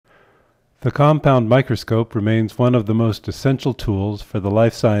The compound microscope remains one of the most essential tools for the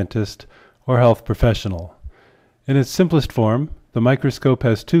life scientist or health professional. In its simplest form, the microscope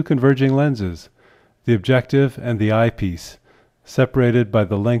has two converging lenses, the objective and the eyepiece, separated by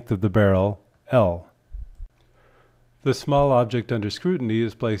the length of the barrel, L. The small object under scrutiny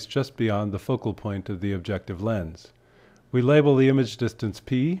is placed just beyond the focal point of the objective lens. We label the image distance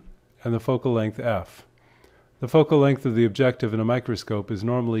P and the focal length F. The focal length of the objective in a microscope is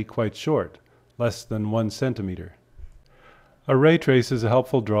normally quite short, less than 1 centimeter. A ray trace is a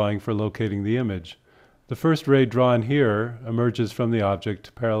helpful drawing for locating the image. The first ray drawn here emerges from the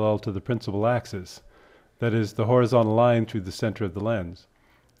object parallel to the principal axis, that is, the horizontal line through the center of the lens.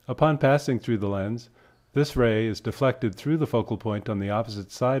 Upon passing through the lens, this ray is deflected through the focal point on the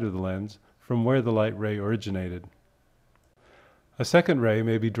opposite side of the lens from where the light ray originated. A second ray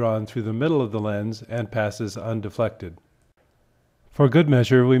may be drawn through the middle of the lens and passes undeflected. For good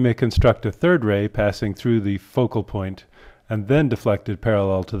measure, we may construct a third ray passing through the focal point and then deflected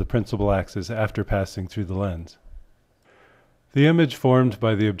parallel to the principal axis after passing through the lens. The image formed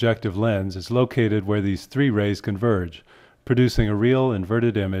by the objective lens is located where these three rays converge, producing a real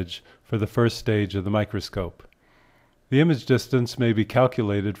inverted image for the first stage of the microscope. The image distance may be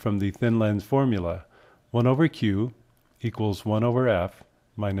calculated from the thin lens formula, 1 over Q equals 1 over F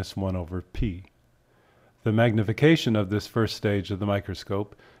minus 1 over P. The magnification of this first stage of the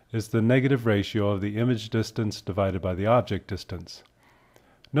microscope is the negative ratio of the image distance divided by the object distance.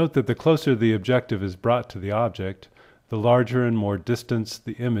 Note that the closer the objective is brought to the object, the larger and more distant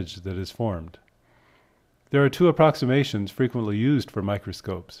the image that is formed. There are two approximations frequently used for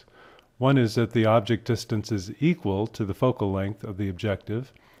microscopes. One is that the object distance is equal to the focal length of the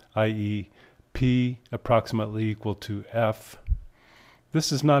objective, i.e., P approximately equal to F.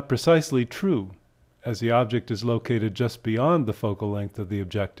 This is not precisely true, as the object is located just beyond the focal length of the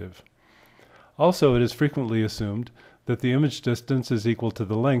objective. Also, it is frequently assumed that the image distance is equal to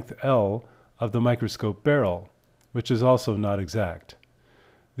the length L of the microscope barrel, which is also not exact.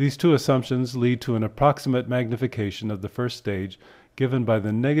 These two assumptions lead to an approximate magnification of the first stage given by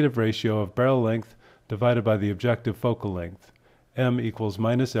the negative ratio of barrel length divided by the objective focal length, m equals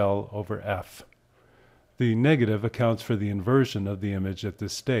minus L over F. The negative accounts for the inversion of the image at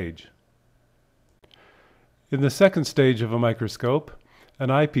this stage. In the second stage of a microscope,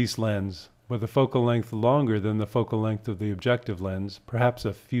 an eyepiece lens with a focal length longer than the focal length of the objective lens, perhaps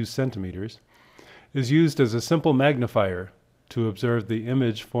a few centimeters, is used as a simple magnifier to observe the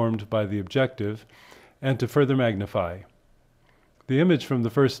image formed by the objective and to further magnify. The image from the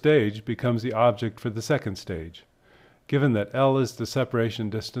first stage becomes the object for the second stage. Given that L is the separation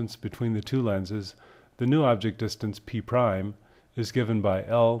distance between the two lenses, the new object distance P' is given by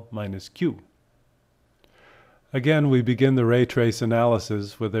L minus Q. Again, we begin the ray trace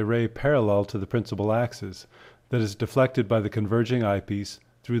analysis with a ray parallel to the principal axis that is deflected by the converging eyepiece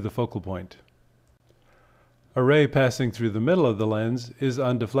through the focal point. A ray passing through the middle of the lens is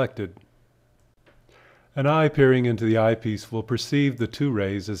undeflected. An eye peering into the eyepiece will perceive the two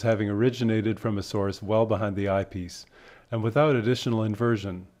rays as having originated from a source well behind the eyepiece and without additional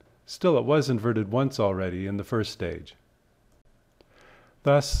inversion. Still, it was inverted once already in the first stage.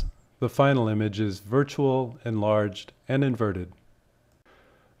 Thus, the final image is virtual, enlarged, and inverted.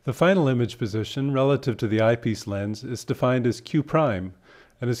 The final image position relative to the eyepiece lens is defined as Q'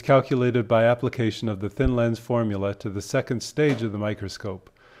 and is calculated by application of the thin lens formula to the second stage of the microscope.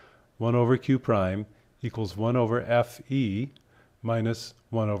 1 over Q' equals 1 over Fe minus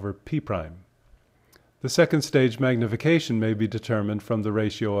 1 over P'. The second stage magnification may be determined from the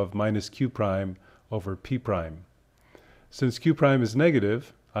ratio of minus Q' over P'. Since Q' is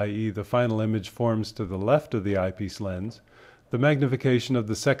negative, i.e. the final image forms to the left of the eyepiece lens, the magnification of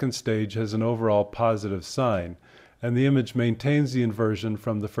the second stage has an overall positive sign, and the image maintains the inversion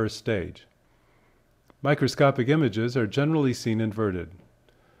from the first stage. Microscopic images are generally seen inverted.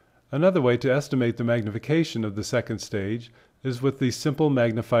 Another way to estimate the magnification of the second stage is with the simple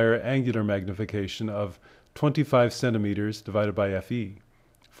magnifier angular magnification of 25 centimeters divided by Fe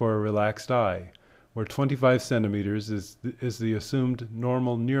for a relaxed eye, where 25 centimeters is the assumed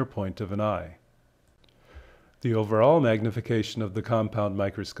normal near point of an eye. The overall magnification of the compound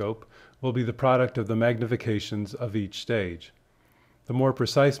microscope will be the product of the magnifications of each stage. The more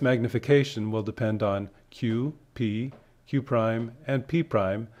precise magnification will depend on Q, P, Q', and P'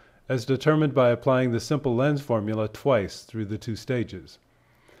 as determined by applying the simple lens formula twice through the two stages.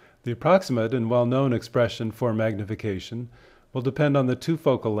 The approximate and well-known expression for magnification will depend on the two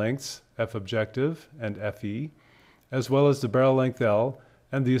focal lengths, F objective and Fe, as well as the barrel length L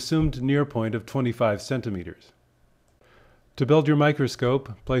and the assumed near point of 25 centimeters. To build your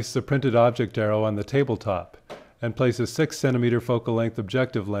microscope, place the printed object arrow on the tabletop and place a 6 cm focal length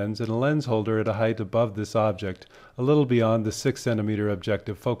objective lens in a lens holder at a height above this object, a little beyond the 6 cm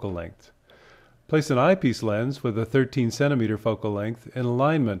objective focal length. Place an eyepiece lens with a 13 cm focal length in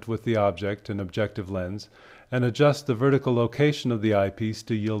alignment with the object and objective lens and adjust the vertical location of the eyepiece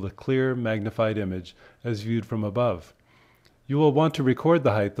to yield a clear, magnified image as viewed from above. You will want to record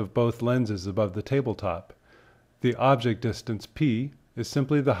the height of both lenses above the tabletop. The object distance p is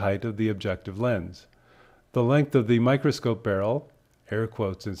simply the height of the objective lens. The length of the microscope barrel, air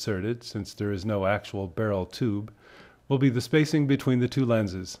quotes inserted since there is no actual barrel tube, will be the spacing between the two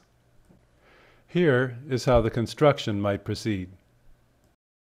lenses. Here is how the construction might proceed.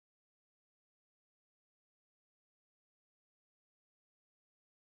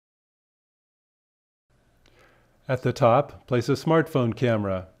 At the top, place a smartphone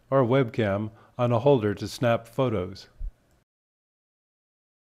camera or webcam on a holder to snap photos.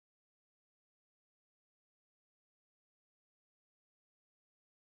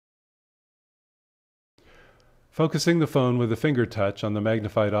 Focusing the phone with a finger touch on the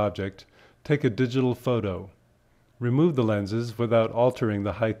magnified object, take a digital photo. Remove the lenses without altering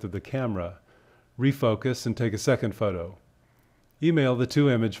the height of the camera. Refocus and take a second photo. Email the two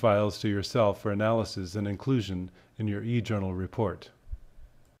image files to yourself for analysis and inclusion in your eJournal report.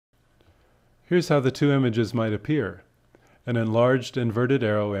 Here's how the two images might appear: an enlarged inverted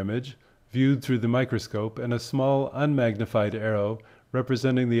arrow image viewed through the microscope and a small unmagnified arrow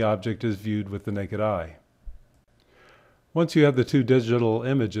representing the object as viewed with the naked eye. Once you have the two digital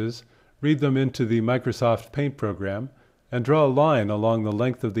images, read them into the Microsoft Paint program and draw a line along the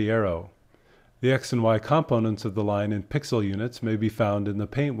length of the arrow. The X and Y components of the line in pixel units may be found in the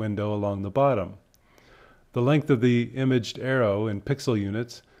Paint window along the bottom. The length of the imaged arrow in pixel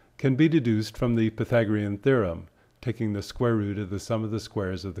units can be deduced from the Pythagorean theorem, taking the square root of the sum of the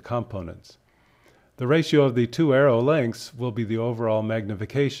squares of the components. The ratio of the two arrow lengths will be the overall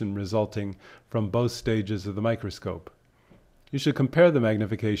magnification resulting from both stages of the microscope. You should compare the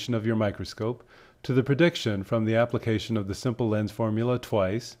magnification of your microscope to the prediction from the application of the simple lens formula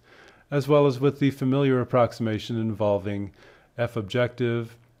twice, as well as with the familiar approximation involving f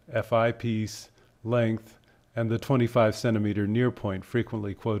objective, f eyepiece, length, and the 25 centimeter near point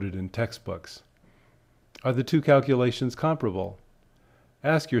frequently quoted in textbooks. Are the two calculations comparable?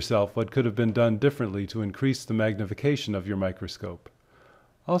 Ask yourself what could have been done differently to increase the magnification of your microscope.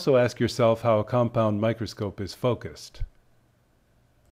 Also ask yourself how a compound microscope is focused.